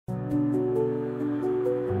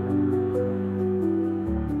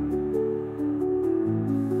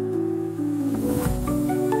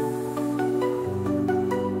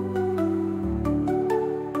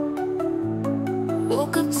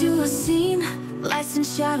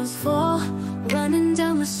shadows fall, running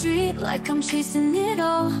down the street like I'm chasing it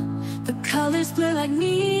all. The colors blur like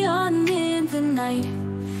neon in the night.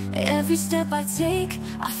 Every step I take,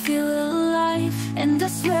 I feel alive. And I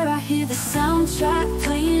swear I hear the soundtrack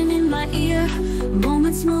playing in my ear.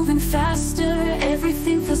 Moments moving faster,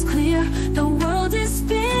 everything feels clear. The world is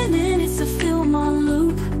spinning, it's a film on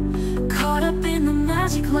loop. Caught up in the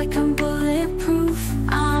magic like I'm bulletproof.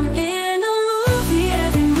 I'm in a movie,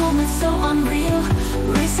 every moment so unreal.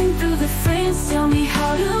 Racing through the frames, tell me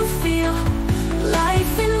how to feel.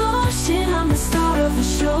 Life in motion, I'm the star of the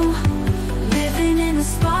show. Living in the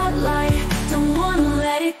spotlight, don't wanna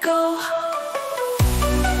let it go.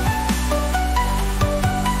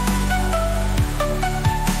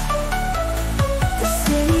 The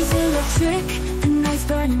city's electric, the night's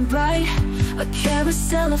burning bright. A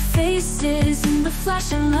carousel of faces in the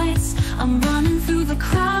flashing lights. I'm running through the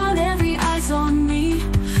crowd, every eye's on me.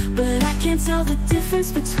 But I can't tell the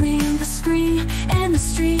difference between the screen and the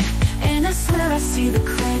street. And I swear I see the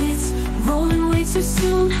credits rolling way too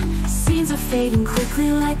soon. Scenes are fading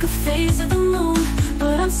quickly like a phase of the moon.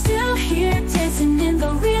 But I'm still here, dancing in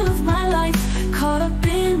the reel of my life. Caught up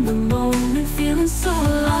in the moment, feeling so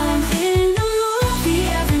alive. In a movie,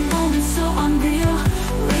 every moment so unreal.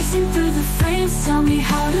 Racing through the frames, tell me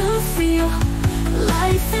how to feel.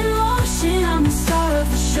 Life in motion, I'm the star of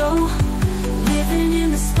the show. Living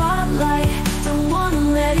in the spotlight, don't wanna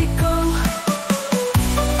let it go.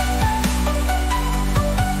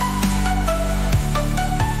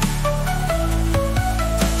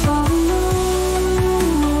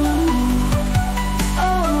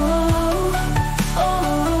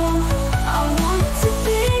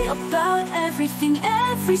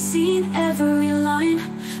 Every scene, every line.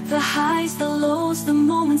 The highs, the lows, the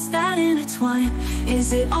moments that intertwine.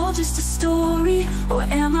 Is it all just a story, or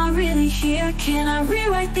am I really here? Can I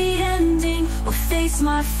rewrite the ending, or face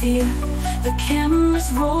my fear? The camera's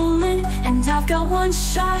rolling, and I've got one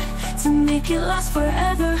shot to make it last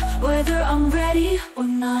forever, whether I'm ready or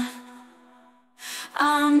not.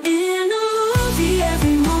 I'm in a movie,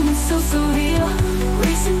 every moment so surreal.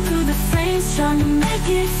 Racing through the frames, trying to make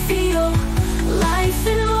it feel. Life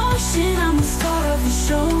in motion, I'm the star of the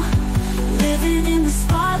show. Living in the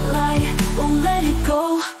spotlight, won't let it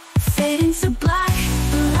go. Fading to black,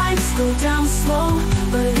 the lights go down slow.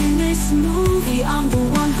 But in this movie